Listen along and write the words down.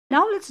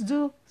Now let's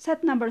do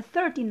set number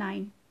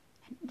 39.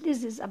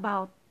 This is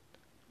about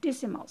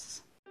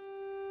decimals.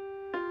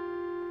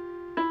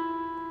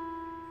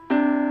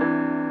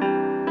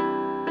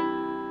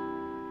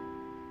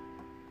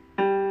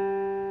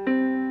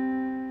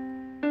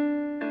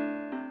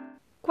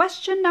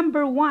 Question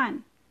number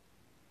 1.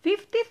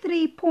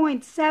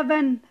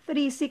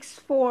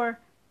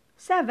 53.7364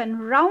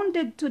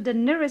 rounded to the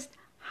nearest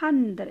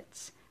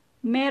hundredths.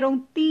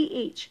 Merong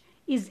TH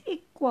is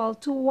equal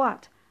to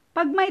what?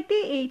 Pag may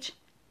TH,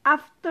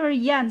 after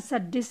yan sa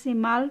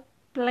decimal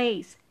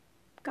place.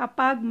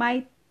 Kapag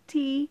may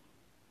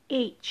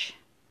TH,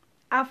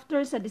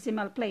 after sa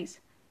decimal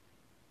place.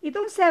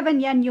 Itong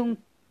 7 yan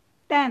yung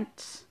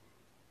tenths.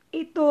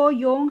 Ito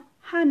yung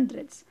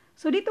hundredths.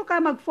 So, dito ka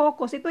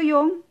mag-focus. Ito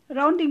yung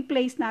rounding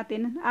place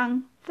natin,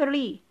 ang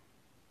 3.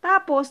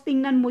 Tapos,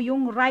 tingnan mo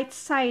yung right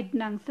side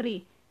ng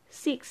 3.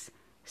 6.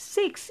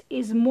 6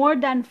 is more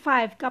than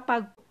 5.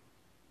 Kapag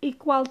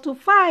equal to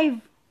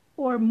 5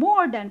 or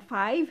more than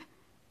 5,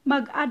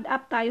 mag-add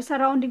up tayo sa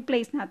rounding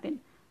place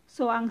natin.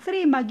 So, ang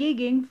 3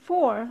 magiging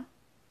 4.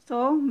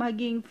 So,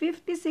 maging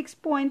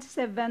 56.74.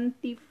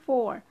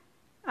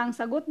 Ang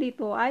sagot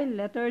dito ay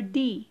letter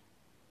D.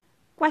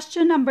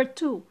 Question number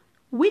 2.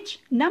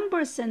 Which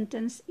number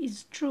sentence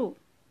is true?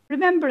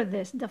 Remember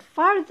this, the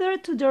farther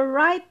to the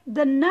right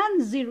the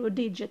non-zero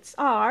digits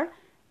are,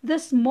 the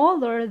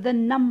smaller the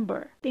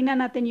number.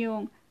 Tingnan natin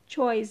yung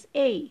choice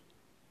A.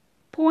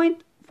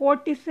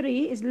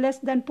 0.43 is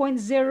less than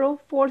 0.043.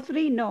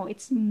 No,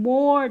 it's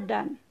more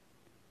than.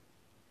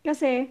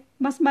 Kasi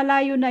mas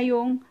malayo na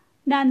yung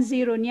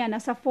non-zero niya,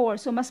 nasa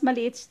 4. So, mas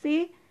maliit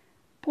si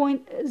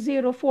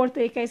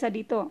 0.043 kaysa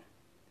dito.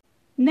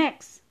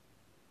 Next,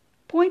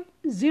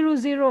 0.00.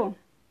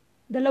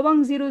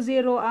 Dalawang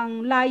 00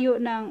 ang layo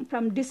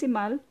from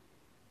decimal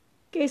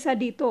kaysa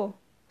dito.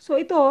 So,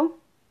 ito,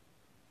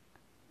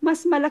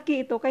 mas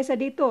malaki ito kaysa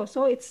dito.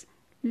 So, it's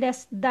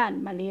less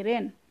than. Mali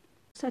rin.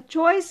 Sa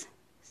choice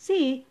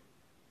C,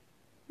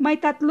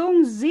 may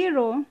tatlong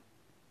 0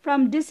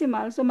 from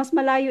decimal. So, mas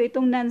malayo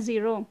itong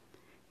non-zero.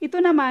 Ito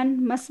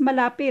naman, mas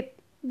malapit.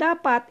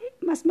 Dapat,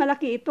 mas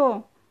malaki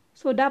ito.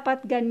 So,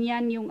 dapat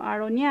ganyan yung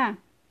arrow niya.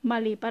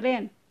 Mali pa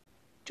rin.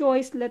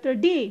 Choice letter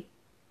D.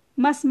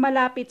 Mas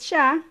malapit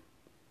siya.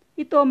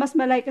 Ito, mas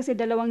malaki kasi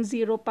dalawang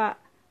 0 pa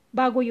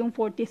bago yung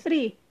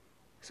 43.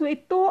 So,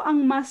 ito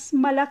ang mas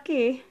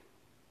malaki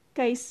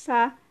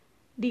kaysa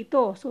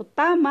dito. So,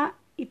 tama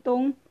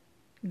itong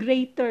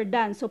greater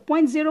than. So,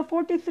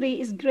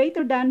 0.043 is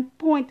greater than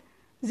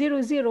 0.0043.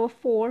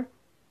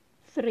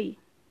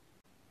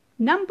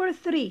 Number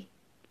 3.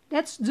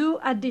 Let's do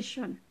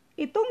addition.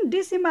 Itong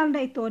decimal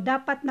na ito,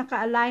 dapat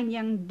naka-align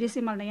yung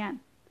decimal na yan.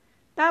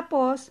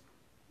 Tapos,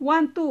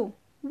 1, 2.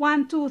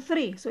 1, 2,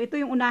 3. So, ito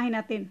yung unahin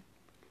natin.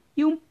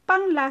 Yung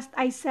pang-last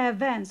ay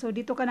 7. So,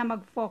 dito ka na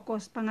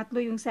mag-focus.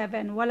 Pangatlo yung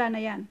 7. Wala na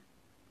yan.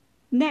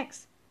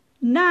 Next,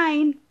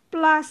 9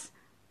 plus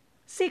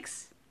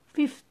 6,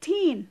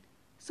 15.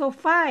 So,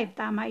 5.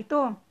 Tama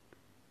ito.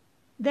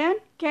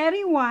 Then,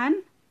 carry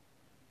 1.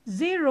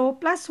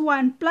 0 plus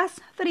 1 plus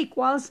 3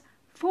 equals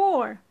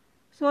 4.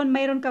 So,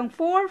 mayroon kang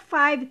 4,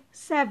 5,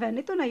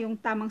 7. Ito na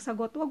yung tamang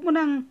sagot. Huwag mo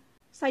nang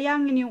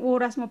sayangin yung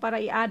oras mo para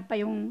i-add pa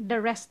yung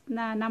the rest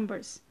na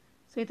numbers.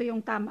 So, ito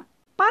yung tama.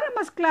 Para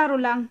mas klaro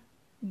lang,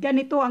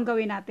 ganito ang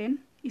gawin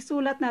natin.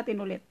 Isulat natin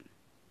ulit.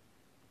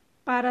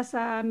 Para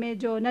sa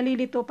medyo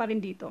nalilito pa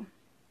rin dito.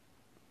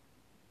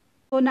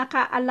 So,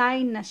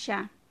 naka-align na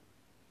siya.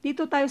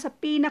 Dito tayo sa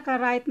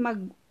pinaka-right,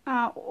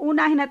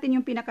 unahin natin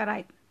yung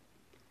pinaka-right.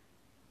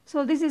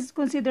 So, this is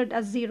considered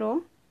as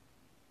 0.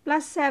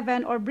 Plus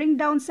 7 or bring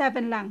down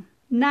 7 lang.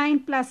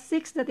 9 plus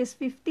 6, that is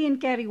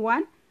 15, carry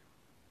 1.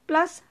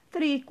 Plus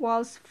 3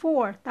 equals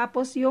 4.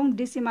 Tapos yung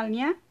decimal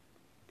niya,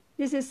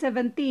 this is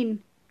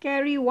 17.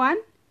 Carry 1.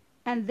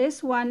 And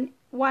this one,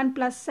 1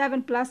 plus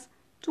 7 plus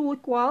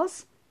 2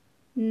 equals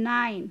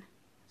 9.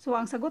 So,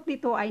 ang sagot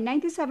dito ay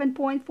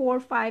 97.457.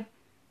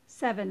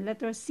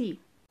 Letter C.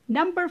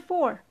 Number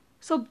 4.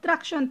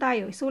 Subtraction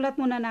tayo. Isulat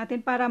muna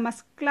natin para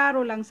mas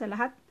klaro lang sa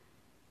lahat.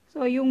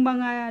 So, yung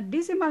mga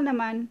decimal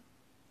naman,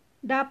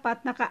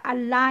 dapat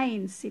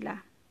naka-align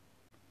sila.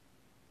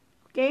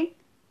 Okay?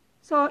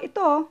 So,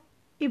 ito,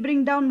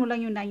 i-bring down mo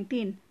lang yung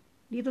 19.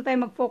 Dito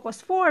tayo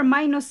mag-focus. 4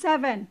 minus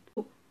 7.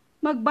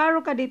 Mag-borrow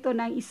ka dito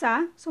ng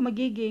isa. So,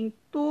 magiging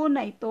 2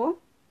 na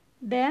ito.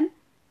 Then,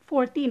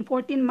 14.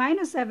 14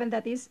 minus 7,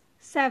 that is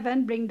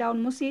 7. Bring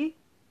down mo si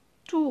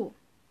 2.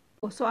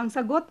 So, ang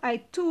sagot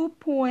ay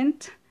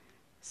 2.719.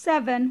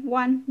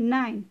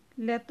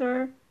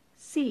 Letter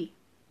C.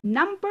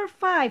 Number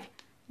 5.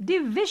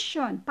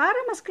 Division. Para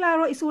mas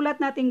klaro,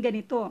 isulat natin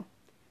ganito.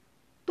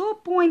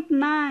 2.9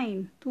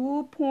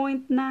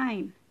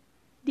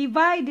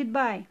 divided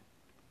by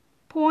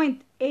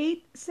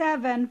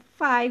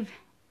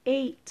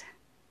 0.8758.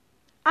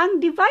 Ang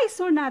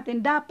divisor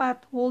natin,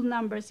 dapat whole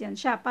numbers yan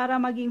siya. Para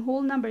maging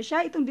whole number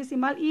siya, itong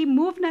decimal,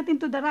 i-move natin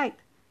to the right.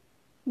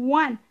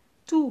 1,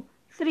 2,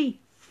 3,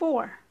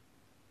 4.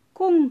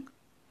 Kung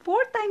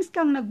 4 times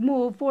kang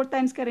nag-move, 4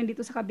 times ka rin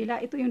dito sa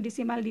kabila, ito yung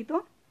decimal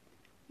dito.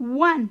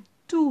 1,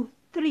 2,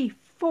 3,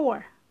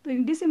 4. Ito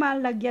yung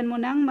decimal, lagyan mo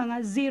ng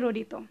mga 0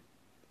 dito.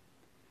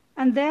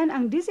 And then,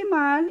 ang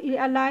decimal,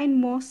 i-align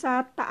mo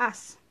sa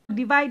taas.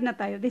 Divide na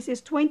tayo. This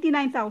is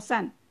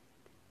 29,000.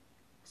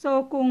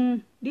 So,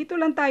 kung dito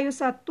lang tayo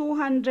sa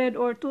 200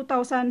 or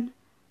 2,000,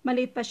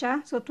 maliit pa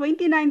siya. So,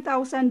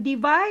 29,000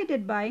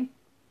 divided by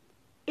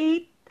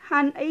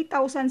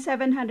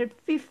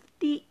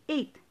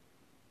 8,758.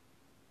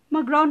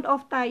 Mag-round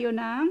off tayo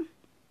ng,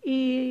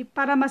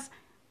 para mas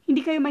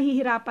hindi kayo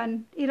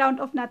mahihirapan, i-round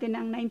off natin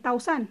ng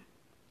 9,000.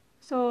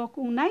 So,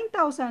 kung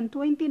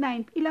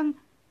 9,029, ilang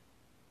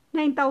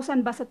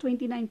 9,000 ba sa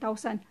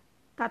 29,000?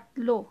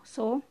 Tatlo.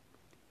 So,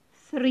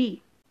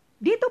 3.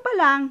 Dito pa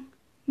lang,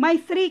 may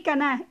 3 ka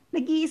na.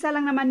 Nag-iisa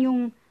lang naman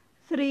yung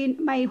 3,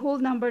 may whole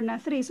number na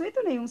 3. So,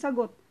 ito na yung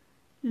sagot.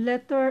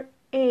 Letter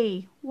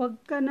A.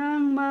 Huwag ka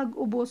nang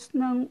mag-ubos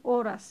ng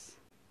oras.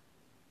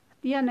 At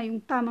yan na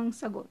yung tamang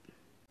sagot.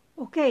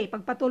 Okay,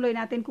 pagpatuloy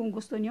natin kung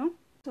gusto nyo.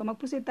 So,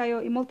 mag-proceed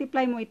tayo.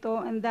 I-multiply mo ito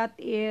and that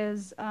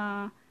is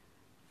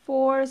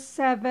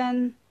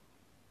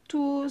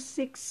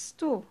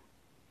 4,7,2,6,2.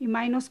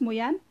 I-minus mo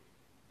yan.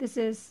 This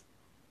is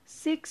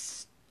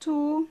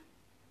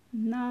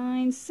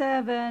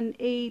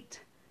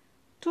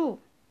 6,2,9,7,8,2.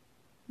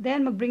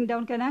 Then, mag-bring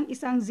down ka ng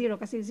isang 0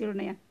 kasi 0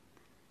 na yan.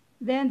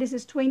 Then, this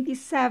is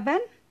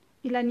 27.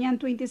 Ilan yan?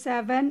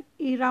 27.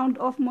 I-round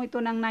off mo ito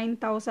ng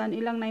 9,000.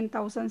 Ilang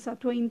 9,000 sa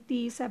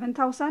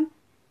 27,000?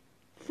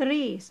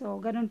 3.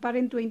 So, ganun pa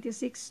rin.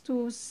 26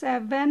 to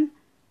 7,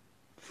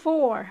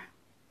 4.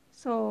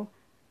 So,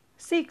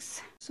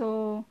 6.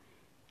 So,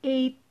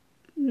 8,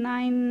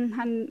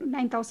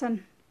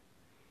 9,000.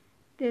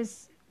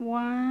 This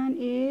one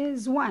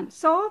is 1.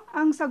 So,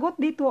 ang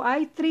sagot dito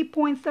ay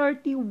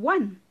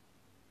 3.31.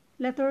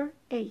 Letter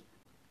A.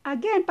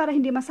 Again, para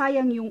hindi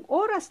masayang yung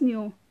oras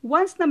nyo,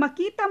 once na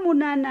makita mo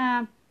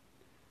na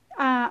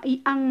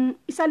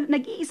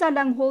nag-iisa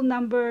lang whole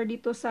number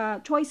dito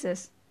sa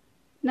choices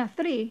na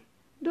 3,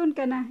 doon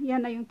ka na,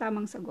 yan na yung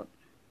tamang sagot.